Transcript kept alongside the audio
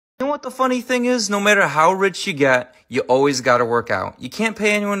You know what the funny thing is? No matter how rich you get, you always gotta work out. You can't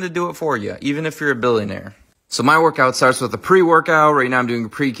pay anyone to do it for you, even if you're a billionaire. So my workout starts with a pre-workout. Right now I'm doing a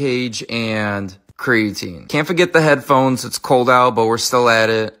pre-cage and creatine. Can't forget the headphones. It's cold out, but we're still at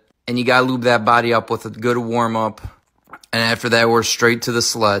it. And you gotta lube that body up with a good warm-up. And after that, we're straight to the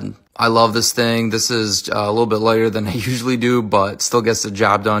sled. I love this thing. This is a little bit lighter than I usually do, but still gets the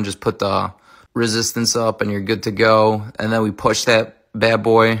job done. Just put the resistance up and you're good to go. And then we push that bad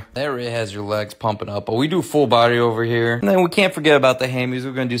boy. That really has your legs pumping up, but we do full body over here. And then we can't forget about the hammies.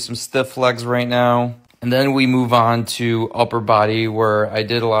 We're gonna do some stiff legs right now. And then we move on to upper body, where I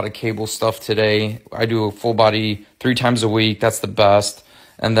did a lot of cable stuff today. I do a full body 3 times a week. That's the best.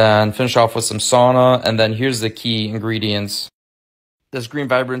 And then finish off with some sauna. And then here's the key ingredients. This Green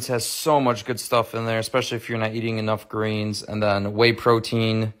Vibrance has so much good stuff in there, especially if you're not eating enough greens. And then whey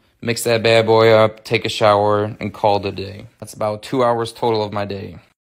protein. Mix that bad boy up, take a shower, and call it a day. That's about 2 hours total of my day.